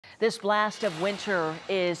This blast of winter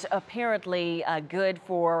is apparently good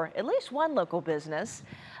for at least one local business.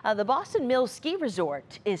 The Boston Mills Ski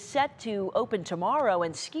Resort is set to open tomorrow,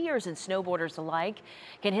 and skiers and snowboarders alike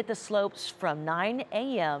can hit the slopes from 9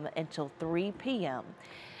 a.m. until 3 p.m.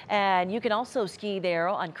 And you can also ski there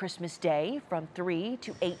on Christmas Day from 3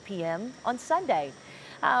 to 8 p.m. on Sunday.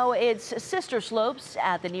 Its sister slopes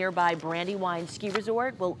at the nearby Brandywine Ski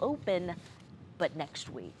Resort will open, but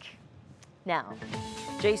next week. Now,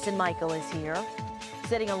 Jason Michael is here,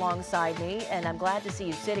 sitting alongside me, and I'm glad to see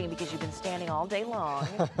you sitting because you've been standing all day long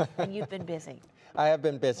and you've been busy. I have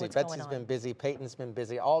been busy. What's Betsy's been busy. Peyton's been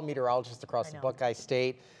busy. All meteorologists across the Buckeye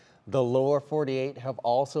State, the lower 48 have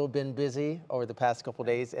also been busy over the past couple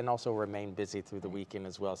days and also remain busy through the weekend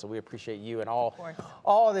as well. So we appreciate you and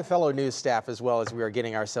all the fellow news staff as well as we are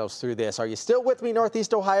getting ourselves through this. Are you still with me,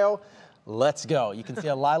 Northeast Ohio? Let's go. You can see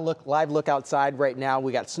a live look outside right now.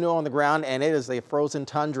 We got snow on the ground, and it is a frozen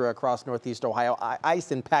tundra across Northeast Ohio.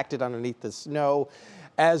 Ice impacted underneath the snow,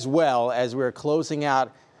 as well as we're closing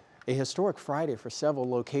out a historic Friday for several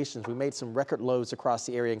locations. We made some record lows across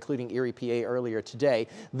the area, including Erie, PA earlier today.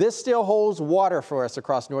 This still holds water for us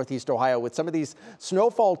across Northeast Ohio with some of these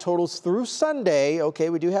snowfall totals through Sunday.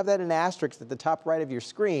 Okay, we do have that in asterisks at the top right of your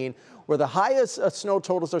screen, where the highest snow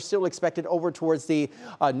totals are still expected over towards the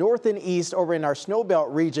north and east over in our snow belt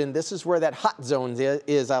region. This is where that hot zone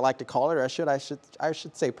is, I like to call it, or I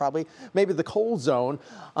should say probably maybe the cold zone.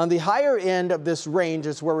 On the higher end of this range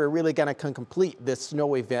is where we're really going to complete this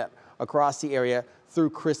snow event across the area through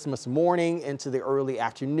Christmas morning into the early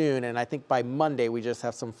afternoon, and I think by Monday we just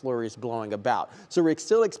have some flurries blowing about. So we're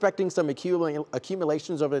still expecting some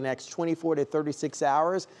accumulations over the next 24 to 36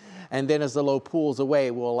 hours, and then as the low pulls away,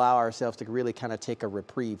 we'll allow ourselves to really kind of take a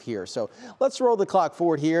reprieve here. So let's roll the clock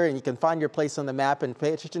forward here, and you can find your place on the map and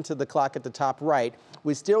pay attention to the clock at the top right.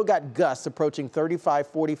 We still got gusts approaching 35,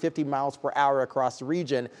 40, 50 miles per hour across the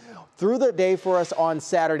region. Through the day for us on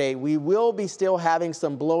Saturday, we will be still having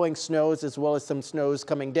some blowing snows as well as some snows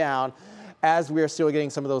coming down as we are still getting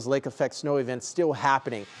some of those lake effect snow events still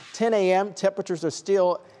happening. 10 a.m. temperatures are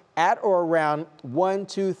still at or around 1,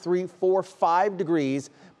 2, 3, 4, 5 degrees,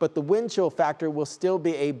 but the wind chill factor will still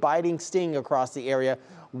be a biting sting across the area,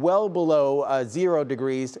 well below 0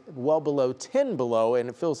 degrees, well below 10 below, and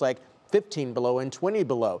it feels like 15 below and 20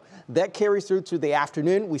 below. That carries through to the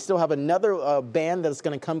afternoon. We still have another band that's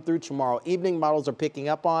going to come through tomorrow evening. Models are picking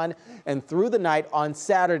up on and through the night on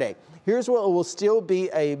Saturday. Here's what will still be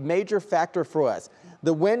a major factor for us.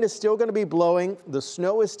 The wind is still going to be blowing, the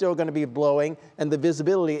snow is still going to be blowing, and the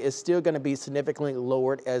visibility is still going to be significantly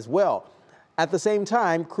lowered as well. At the same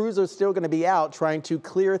time, crews are still going to be out trying to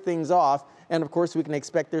clear things off. And of course, we can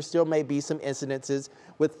expect there still may be some incidences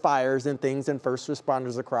with fires and things and first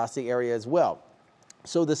responders across the area as well.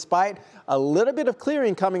 So despite a little bit of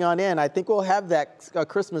clearing coming on in, I think we'll have that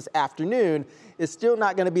Christmas afternoon. It's still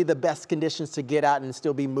not going to be the best conditions to get out and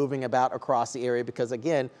still be moving about across the area because,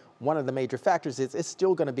 again, one of the major factors is it's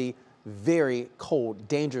still going to be very cold,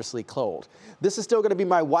 dangerously cold. This is still going to be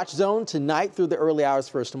my watch zone tonight through the early hours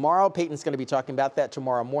first tomorrow. Peyton's going to be talking about that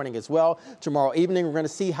tomorrow morning as well. Tomorrow evening, we're going to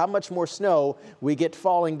see how much more snow we get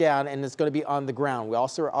falling down, and it's going to be on the ground. We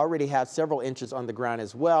also already have several inches on the ground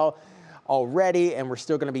as well already, and we're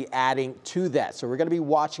still going to be adding to that. So we're going to be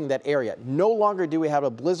watching that area. No longer do we have a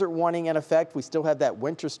blizzard warning in effect. We still have that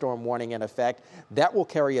winter storm warning in effect. That will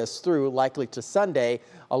carry us through likely to Sunday,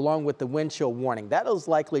 along with the wind chill warning. That is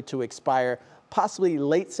likely to expire possibly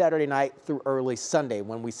late Saturday night through early Sunday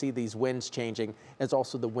when we see these winds changing, as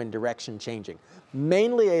also the wind direction changing.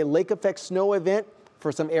 Mainly a lake effect snow event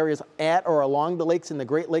for some areas at or along the lakes in the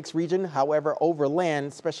Great Lakes region. However, over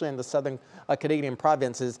land, especially in the southern Canadian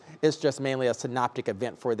provinces, it's just mainly a synoptic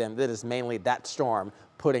event for them. That is mainly that storm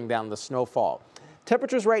putting down the snowfall.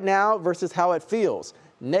 Temperatures right now versus how it feels.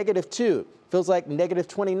 -2, feels like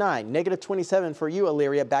 -29, -27 for you,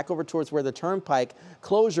 Elyria, back over towards where the turnpike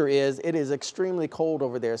closure is. It is extremely cold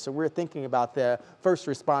over there, so we're thinking about the first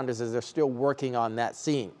responders as they're still working on that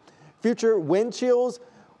scene. Future wind chills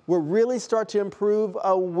will really start to improve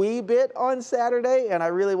a wee bit on Saturday, and I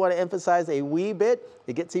really want to emphasize a wee bit.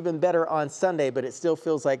 It gets even better on Sunday, but it still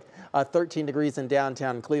feels like 13 degrees in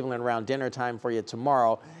downtown Cleveland around dinner time for you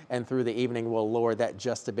tomorrow, and through the evening we'll lower that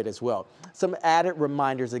just a bit as well. Some added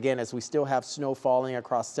reminders again as we still have snow falling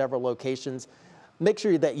across several locations. Make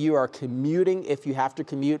sure that you are commuting if you have to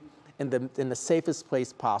commute in the safest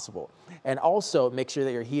place possible, and also make sure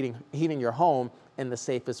that you're heating your home in the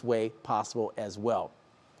safest way possible as well.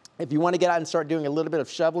 If you want to get out and start doing a little bit of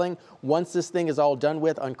shoveling, once this thing is all done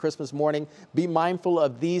with on Christmas morning, be mindful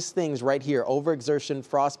of these things right here: overexertion,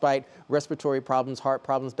 frostbite, respiratory problems, heart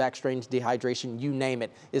problems, back strains, dehydration, you name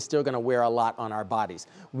it. It's still going to wear a lot on our bodies.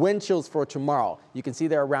 Wind chills for tomorrow. You can see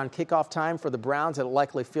there around kickoff time for the Browns, it'll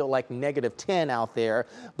likely feel like -10 out there,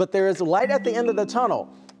 but there is light at the end of the tunnel.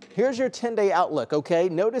 Here's your 10-day outlook, okay?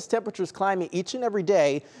 Notice temperatures climbing each and every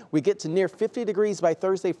day. We get to near 50 degrees by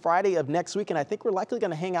Thursday, Friday of next week, and I think we're likely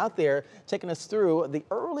going to hang out there, taking us through the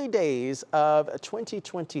early days of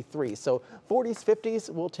 2023. So 40s, 50s,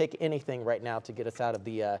 we'll take anything right now to get us out of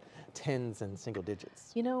the tens and single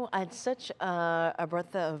digits. You know, it's such a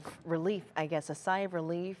breath of relief, I guess, a sigh of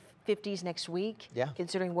relief. 50s next week,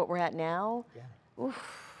 considering what we're at now.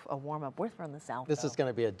 Oof, a warm up. We're from the south. This is going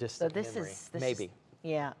to be a distant memory, maybe.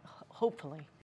 Yeah, hopefully.